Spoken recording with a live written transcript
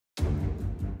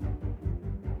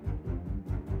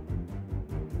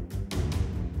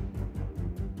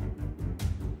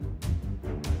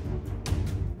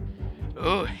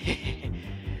Oh,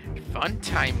 fun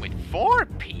time with 4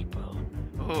 people.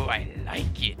 Oh, I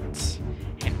like it.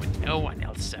 And with no one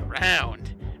else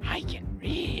around, I can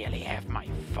really have my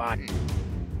fun.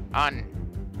 Fun.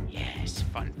 Yes,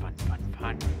 fun, fun, fun,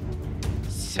 fun.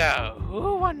 So,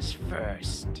 who wants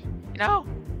first?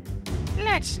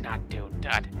 Let's not do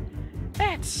that.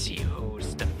 Let's see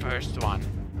who's the first one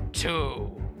to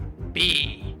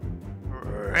be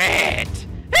red.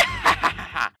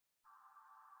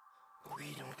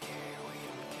 We don't care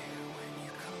when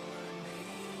you call our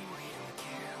name. We don't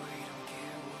care,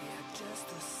 we are just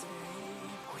the same.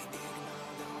 We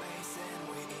ignore the waste and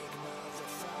we ignore the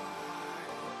fire.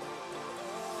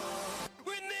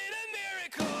 We need a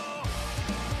miracle.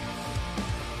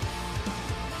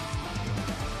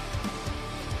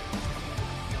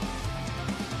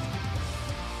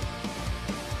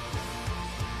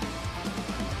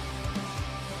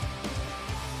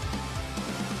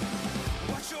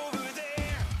 Watch over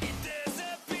there, it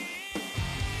disappears.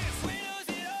 We lose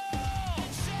it all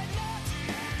and shed no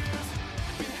tears.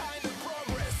 Behind the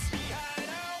progress, behind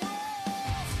our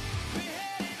walls, we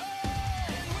had it all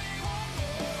and we want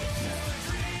more. It's just a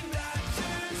dream that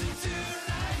turns into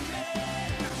nightmare.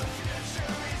 The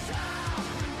future is out,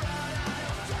 we run out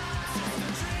of time.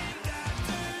 It's just a dream that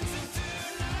turns into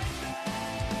nightmare.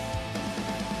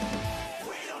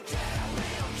 We don't care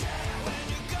when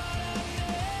you call our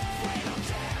name. We don't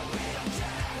care,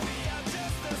 we are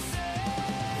just the same.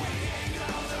 We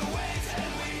ignore the waves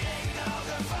and we ignore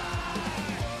the fire.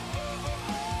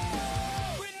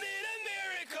 We need a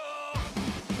miracle.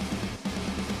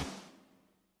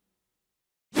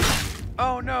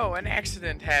 Oh no, an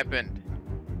accident happened.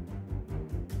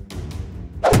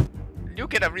 You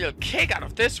get a real kick out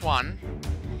of this one.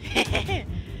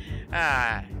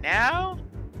 Now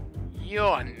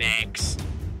you're next.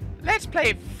 Let's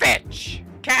play fetch,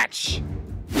 catch.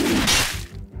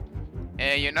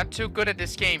 You're not too good at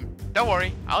this game. Don't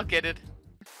worry, I'll get it.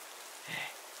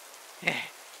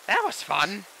 That was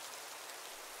fun.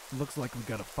 Looks like we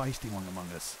got a feisty one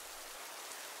among us.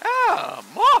 Oh,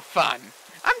 more fun.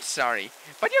 I'm sorry,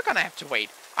 but you're gonna have to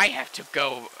wait. I have to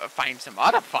go find some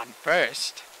other fun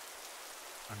first.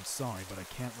 I'm sorry, but I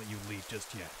can't let you leave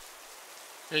just yet.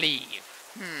 Leave.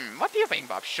 What do you think,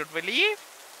 Bob? Should we leave?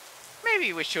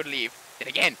 Maybe we should leave. Then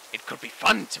again, it could be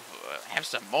fun to have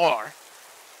some more.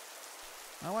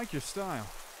 I like your style,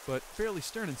 but fairly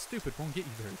stern and stupid won't get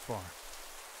you very far.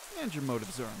 And your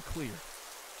motives are unclear.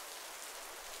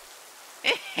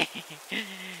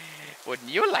 Wouldn't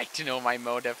you like to know my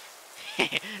motive?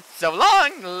 So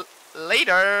long,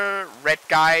 later, red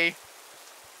guy.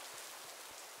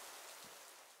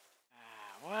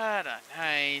 What a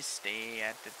nice day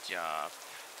at the job.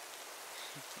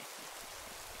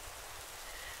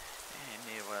 And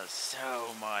it was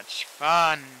so much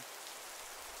fun.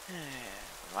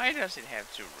 Why does it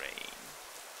have to rain?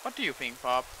 What do you think,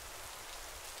 Bob?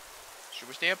 Should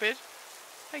we stay a bit?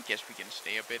 I guess we can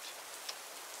stay a bit.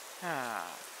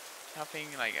 Nothing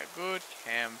like a good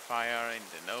campfire in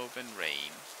the open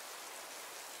rain.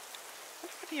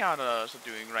 What are the others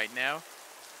doing right now?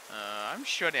 I'm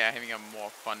sure they are having a more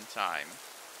fun time.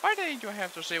 Why did you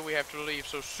have to say we have to leave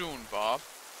so soon, Bob?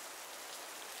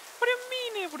 What do you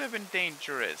mean it would have been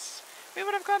dangerous? We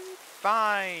would have gotten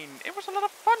fine. It was a lot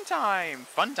of fun time.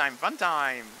 Fun time, fun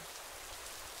time.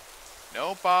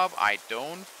 No, Bob, I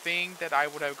don't think that I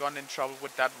would have gotten in trouble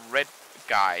with that red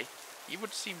guy. He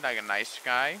would seem like a nice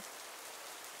guy.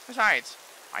 Besides,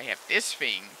 I have this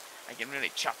thing. I can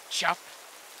really chop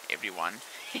everyone.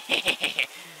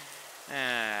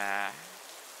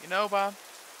 You know, Bob,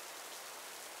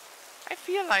 I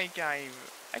feel like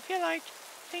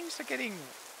things are getting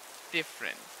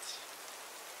different.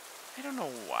 I don't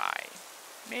know why.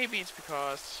 Maybe it's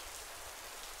because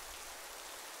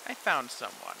I found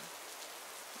someone.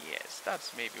 Yes,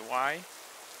 that's maybe why.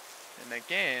 And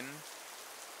again,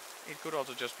 it could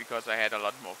also just because I had a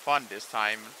lot more fun this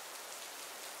time.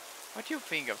 What do you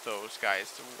think of those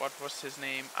guys? What was his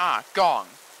name? Gong.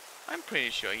 I'm pretty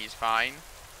sure he's fine.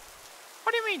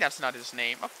 What do you mean that's not his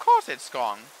name? Of course it's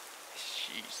Gong.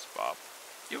 Jeez, Bob.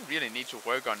 You really need to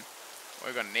work on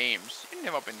names. You've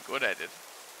never been good at it.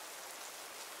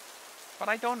 But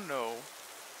I don't know.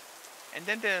 And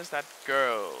then there's that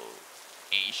girl,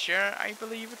 Asia, I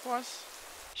believe it was.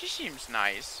 She seems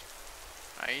nice.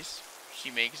 Nice.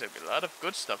 She makes a lot of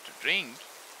good stuff to drink.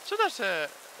 So does her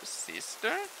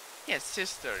sister? Yes,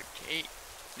 sister, Kate.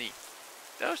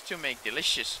 Those two make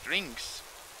delicious drinks.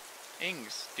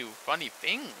 Things do funny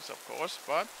things, of course,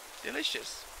 but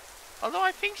delicious. Although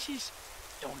I think she's...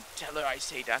 Don't tell her I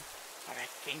say that. But I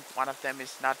think one of them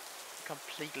is not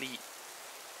completely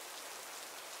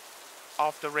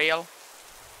off the rail.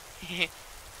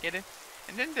 Get it?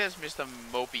 And then there's Mr.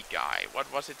 Moby guy.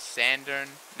 What was it? Sandern?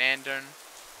 Nandern?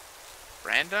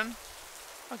 Brandon?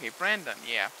 Okay, Brandon,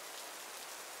 yeah.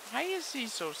 Why is he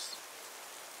so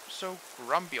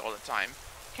grumpy all the time?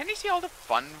 Can you see all the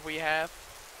fun we have?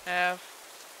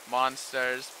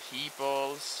 Monsters,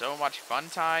 people, so much fun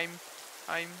time.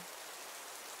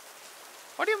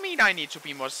 What do you mean I need to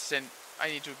be more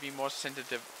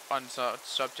sensitive on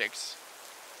subjects?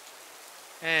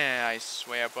 I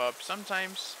swear, Bob,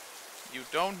 sometimes you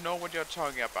don't know what you're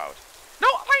talking about. No,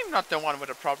 I'm not the one with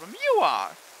a problem. You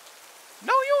are.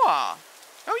 No, you are.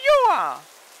 No, you are.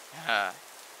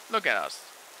 Look at us,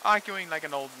 arguing like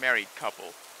an old married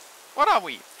couple. What are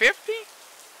we, 50?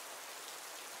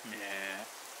 Nah.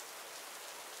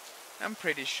 I'm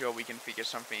pretty sure we can figure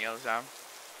something else out.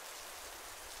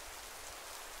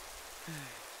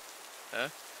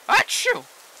 Achoo!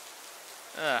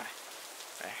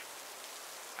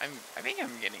 I think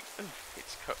I'm getting.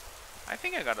 It's cold. I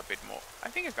think I got a bit more. I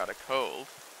think I got a cold.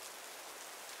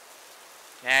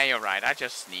 Yeah, you're right. I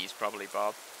just sneezed, probably,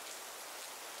 Bob.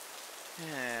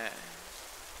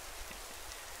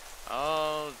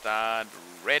 All that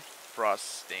red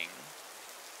frosting.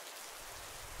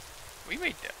 We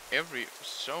made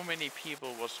so many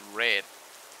people was red.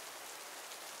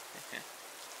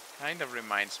 Kind of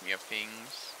reminds me of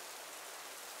things.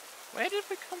 Where did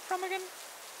we come from again?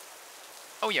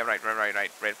 Oh yeah, right.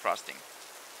 Red frosting.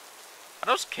 Are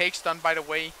those cakes done, by the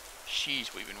way?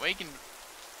 Jeez, we've been waiting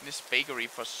in this bakery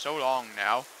for so long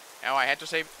now. Now I had to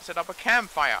set up a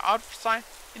campfire outside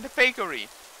in the bakery.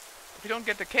 If we don't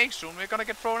get the cake soon, we're gonna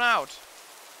get thrown out.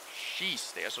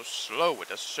 Jeez, they are so slow with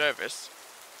the service.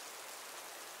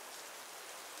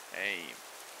 Hey,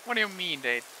 what do you mean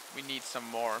we need some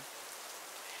more?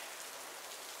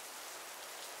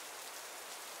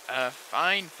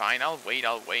 Fine, I'll wait.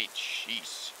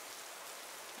 Jeez.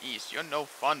 Jeez, you're no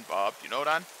fun, Bob, you know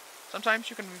that? Sometimes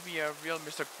you can be a real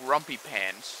Mr. Grumpy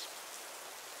Pants.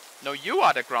 No, you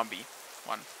are the grumpy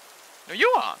one. No,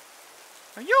 you are.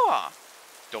 No, you are.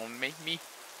 Don't make me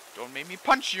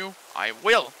punch you. I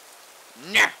will.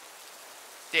 Nah.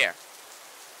 There.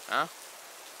 Huh?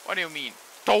 What do you mean?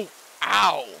 Oh,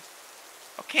 ow.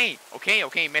 Okay,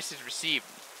 message received.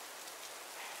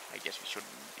 I guess we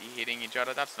shouldn't be hitting each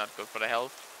other. That's not good for the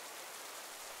health.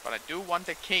 But I do want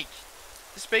the cake.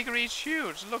 This bakery is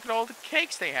huge. Look at all the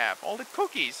cakes they have. All the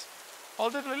cookies. All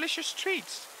the delicious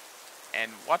treats.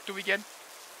 And what do we get?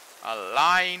 A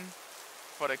line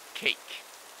for the cake.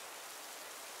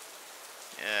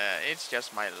 It's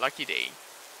just my lucky day.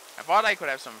 I thought I could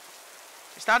have some.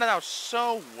 It started out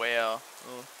so well.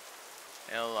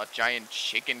 Well, a giant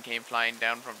chicken came flying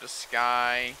down from the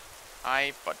sky.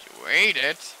 But you ate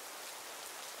it.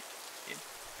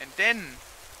 And then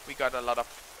we got a lot of.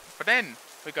 But then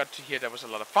we got to hear there was a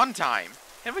lot of fun time.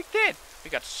 And we did. We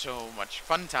got so much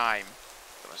fun time.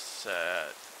 It was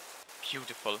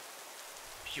beautiful.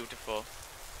 Beautiful.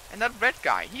 And that red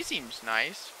guy, he seems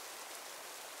nice.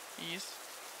 He's.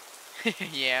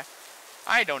 Yeah.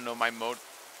 I don't know my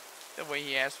the way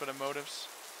he asked for the motives.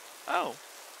 Oh.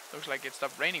 Looks like it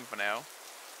stopped raining for now.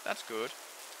 That's good.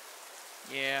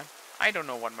 Yeah. I don't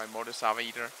know what my motives are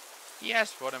either. He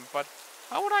asked for them, but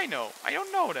how would I know? I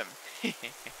don't know them.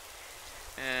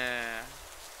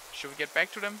 Should we get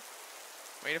back to them?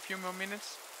 Wait a few more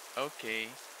minutes? Okay.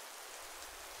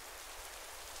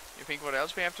 You think what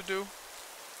else we have to do?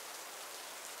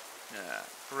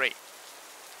 Great.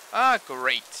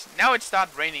 Great. Now it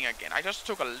started raining again. I just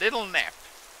took a little nap.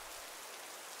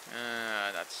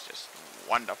 That's just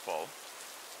wonderful.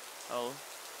 Oh.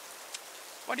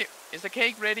 Is the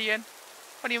cake ready yet?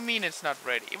 What do you mean it's not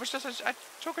ready? It was just I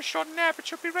took a short nap. It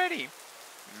should be ready.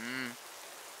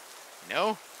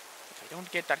 No. If I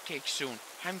don't get that cake soon,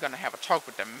 I'm gonna have a talk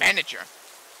with the manager.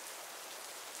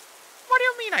 What do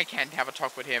you mean I can't have a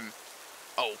talk with him?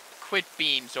 Oh, quit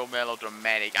being so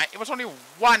melodramatic. It was only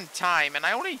one time, and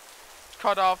I only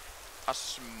cut off a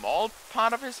small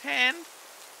part of his hand.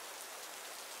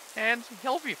 And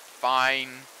he'll be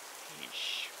fine.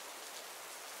 Eesh.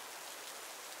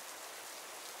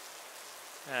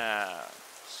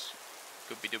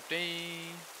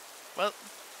 Scooby-Doo-Dee. Well,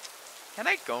 can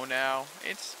I go now?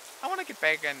 I want to get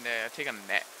back and take a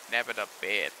nap at a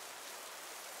bed.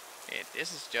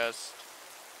 This is just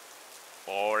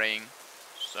boring.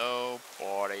 So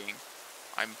boring.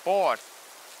 I'm bored.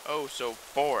 Oh, so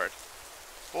bored.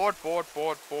 Bored.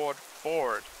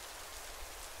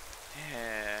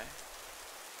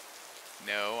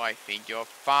 No, I think you're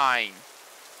fine.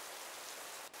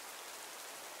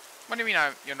 What do you mean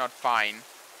you're not fine?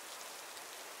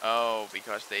 Oh,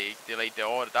 because they delayed the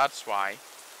order, that's why.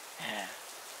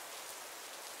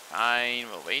 Fine,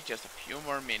 we'll wait just a few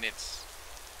more minutes.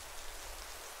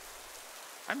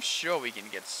 I'm sure we can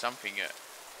get something.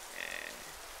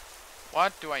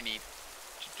 What do I need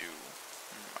to do?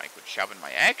 I could sharpen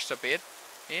my axe a bit.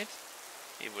 It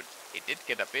did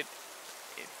get a bit.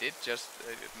 It did just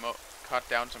cut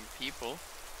down some people.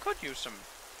 Could use some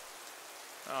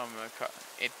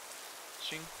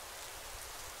itching.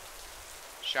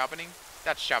 Sharpening?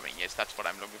 That's sharpening, yes, that's what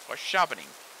I'm looking for. Sharpening.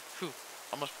 Phew,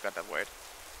 almost forgot that word.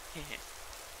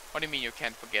 What do you mean you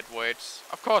can't forget words?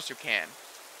 Of course you can.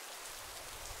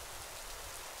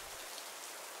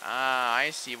 Ah, I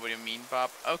see what you mean,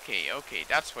 Bob. Okay,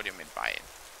 that's what you meant by it.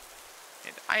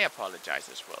 And I apologize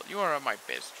as well. You are my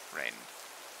best friend.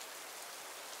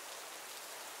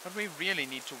 But we really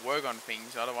need to work on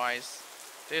things, otherwise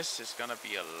this is gonna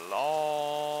be a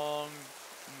long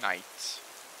night.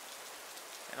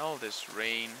 And all this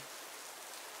rain.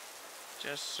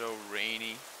 Just so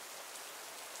rainy.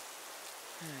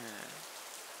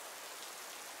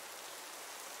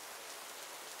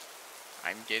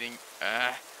 I'm getting...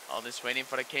 all this waiting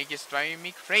for the cake is driving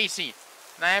me crazy.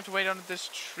 And I have to wait under this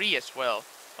tree as well.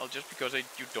 Well, just because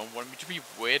you don't want me to be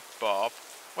wet, Bob.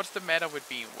 What's the matter with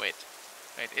being wet?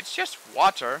 Wait, it's just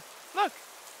water. Look.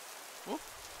 Whoop,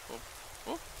 whoop,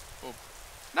 whoop, whoop.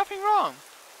 Nothing wrong.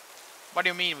 What do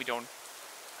you mean we don't...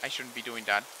 I shouldn't be doing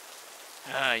that.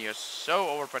 You're so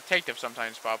overprotective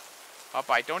sometimes, Bob. Bob,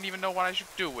 I don't even know what I should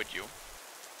do with you.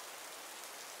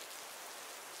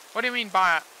 What do you mean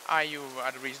by you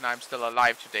are the reason I'm still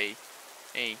alive today?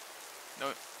 Hey,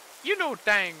 no, you know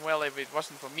dang well if it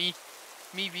wasn't for me,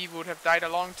 we would have died a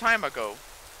long time ago.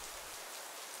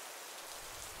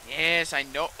 Yes, I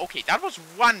know. Okay, that was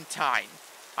one time.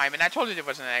 I mean, I told you it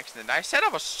was an accident. I said I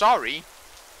was sorry.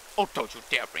 Oh, don't you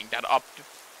dare bring that up.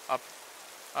 Up.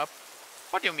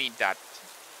 What do you mean that?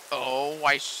 Oh,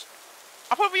 I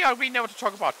thought we agreed never to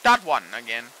talk about that one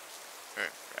again.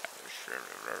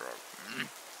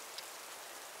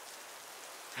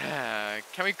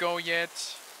 Can we go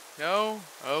yet? No?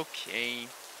 Okay.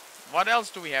 What else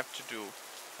do we have to do?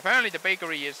 Apparently the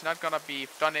bakery is not gonna be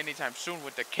done anytime soon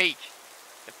with the cake.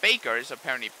 The baker is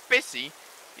apparently busy.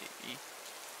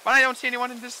 But I don't see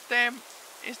anyone in this damn...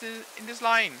 in this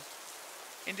line.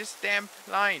 In this damp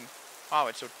line. Wow,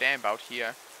 it's so damp out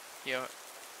here.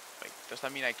 Wait, does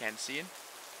that mean I can't see it?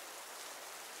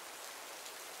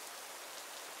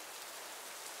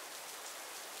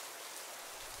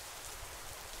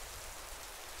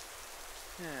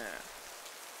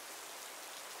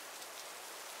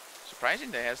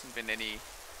 Surprising there hasn't been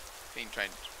anything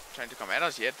trying to come at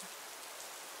us yet.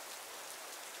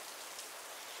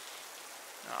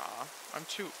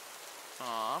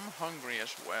 I'm hungry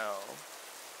as well.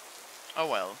 Oh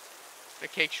well, the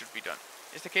cake should be done.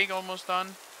 Is the cake almost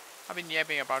done? I've been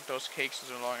yapping about those cakes for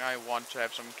so long. I want to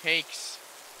have some cakes.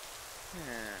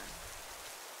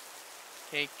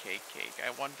 Cake. I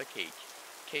want the cake.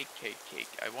 Cake.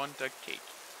 I want the cake.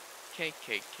 Cake.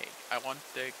 I want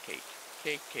the cake.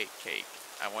 Cake.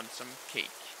 I want some cake.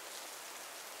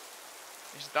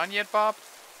 Is it done yet, Bob?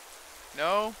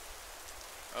 No?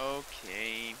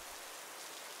 Okay.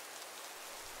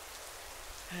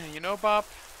 You know, Bob,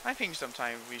 I think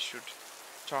sometimes we should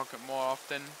talk more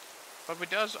often. But with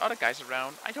those other guys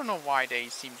around, I don't know why they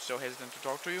seem so hesitant to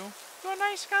talk to you. You're a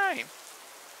nice guy.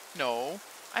 No,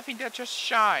 I think they're just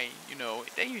shy, you know.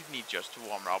 They need just to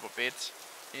warm up a bit.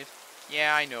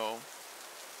 Yeah, I know.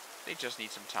 They just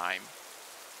need some time.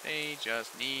 They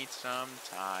just need some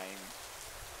time.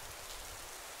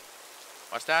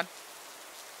 What's that?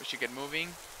 We should get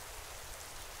moving.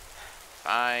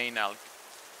 Fine, I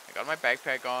got my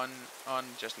backpack on.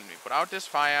 Just let me put out this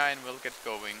fire and we'll get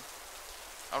going.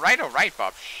 Alright,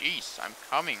 Bob. Jeez, I'm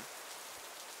coming.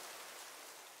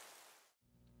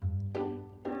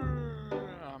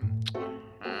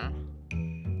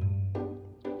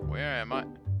 Where am I?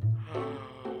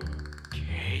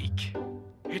 Cake.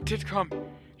 It did come.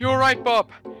 You're right,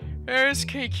 Bob. There is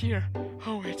cake here.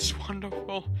 Oh, it's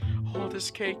wonderful. All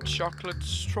this cake, chocolate,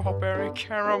 strawberry,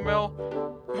 caramel,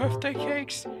 birthday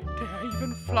cakes. They are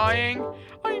even flying.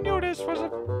 I knew this was a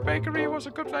bakery was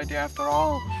a good idea after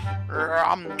all.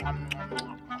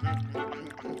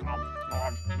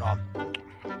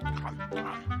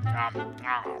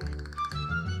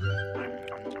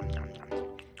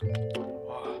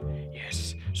 Oh,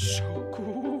 yes, so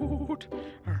good.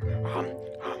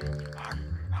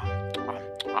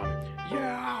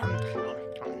 Yeah.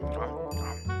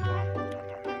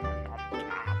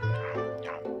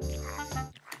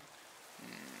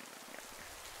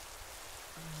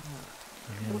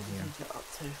 What do you think you're up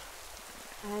to?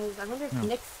 I wonder if No.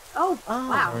 next Oh, Oh,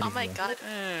 wow. already Oh my here. god.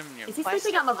 Is he Why is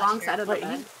sleeping on there the blood wrong here? side of the wait,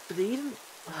 bed? did he even?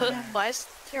 Why is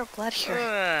there blood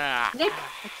here? Nick?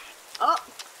 Oh,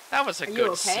 That was a Are you good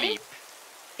okay? sleep.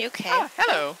 You okay? Ah,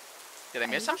 hello. Did I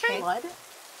miss is something? blood?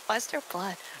 Why is there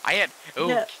blood? I had. Ooh,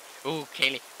 Yeah. ooh,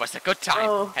 Kaylee, was a good time.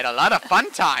 Oh. Had a lot of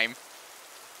fun time.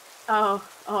 Oh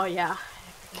yeah.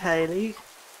 Kaylee,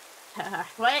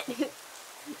 What?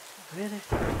 really?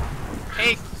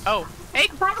 Hey, oh, hey,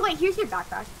 By the way, here's your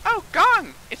backpack. oh,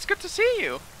 Gong. It's good to see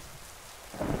you.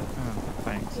 Oh,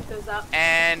 thanks. It goes up.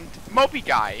 And Moby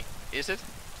Guy, is it?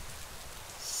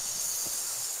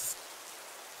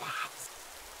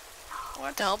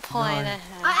 What? Don't point No.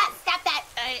 ahead. Stop that!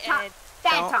 I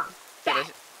Bad don't- Tom. Did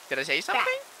Bad. did I say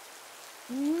something?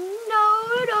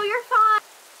 No, you're fine.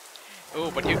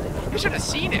 Oh, but you should have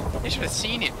seen it. You should have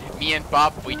seen it. Me and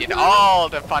Bob, we did all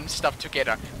the fun stuff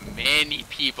together. Many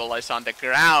people is on the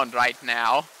ground right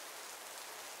now.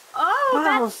 Oh,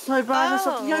 Wow, that's so bad. That's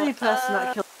not the only person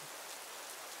that killed.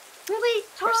 really,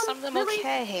 Tom. Are some of them really?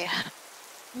 okay?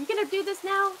 You gonna do this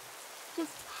now?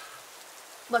 Just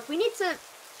look. We need to.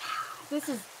 This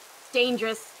is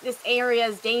dangerous. This area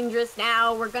is dangerous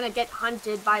now. We're gonna get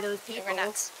hunted by those people. We're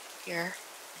not here.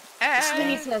 We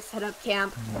need And to set up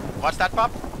camp. what's that,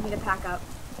 Bob? We need to pack up.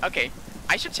 Okay,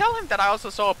 I should tell him that I also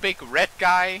saw a big red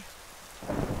guy.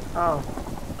 Oh,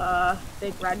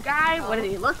 Big red guy. What did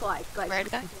he look like? Like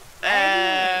Red guy?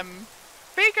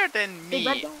 Bigger than Big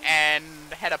red me guy? and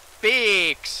had a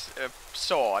big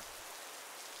sword.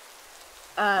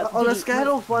 on did a he-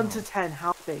 scale of 1 to 10,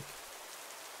 how big?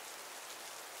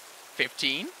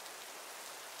 15.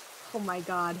 Oh my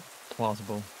god.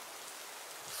 Plausible.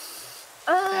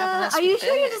 must Are be you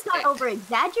sure you're big. just not over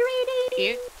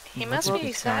exaggerating? He must What be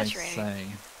did this guy exaggerating. say?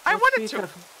 I Let's wanted be to.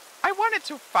 careful. I wanted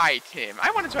to fight him.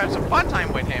 I wanted to have some fun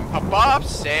time with him. But Bob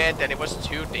said that it was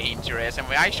too dangerous and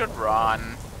I should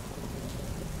run.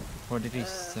 What did he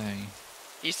say?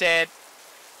 He said,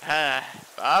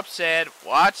 Bob said,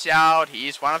 watch out.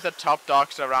 He's one of the top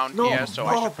dogs around No, here, so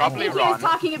I Bob. should probably I think he was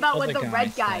run. talking about what What the the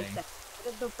red guy guy say? said. What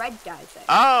did the red guy say?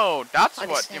 Oh, that's What'd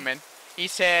he what say? you meant. He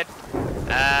said,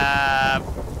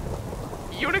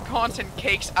 unicorns and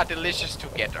cakes are delicious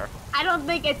together. I don't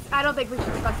think we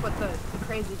should discuss what the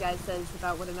crazy guy says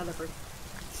about what another person.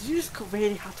 Did you just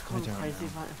really have to call I him don't crazy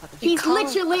know. about in front of He's Call him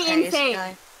literally crazy insane.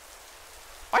 guy.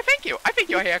 Why, thank you. I think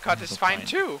your haircut That's is a fine point.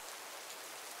 too.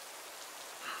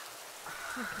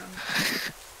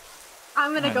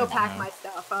 I'm gonna I go don't pack know. my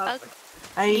stuff up. Okay.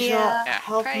 Asia, Yeah,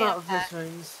 help him pray out of on his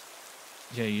wounds.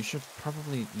 Yeah, you should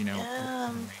probably, you know. look for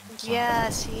the main side. Yeah,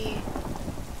 see,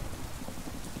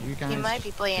 You guys. might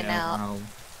be bleeding out.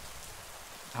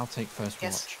 I'll take first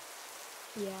Yes. watch.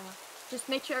 Yeah. Just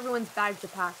make sure everyone's bags are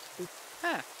packed.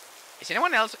 Huh. Is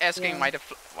anyone else asking Yeah.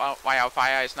 why our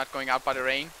fire is not going out by the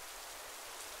rain?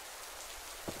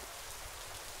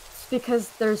 It's because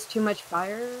there's too much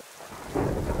fire.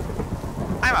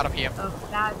 I'm out of here. Oh,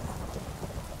 that's.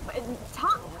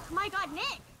 Tom! Oh my god,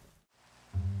 Nick!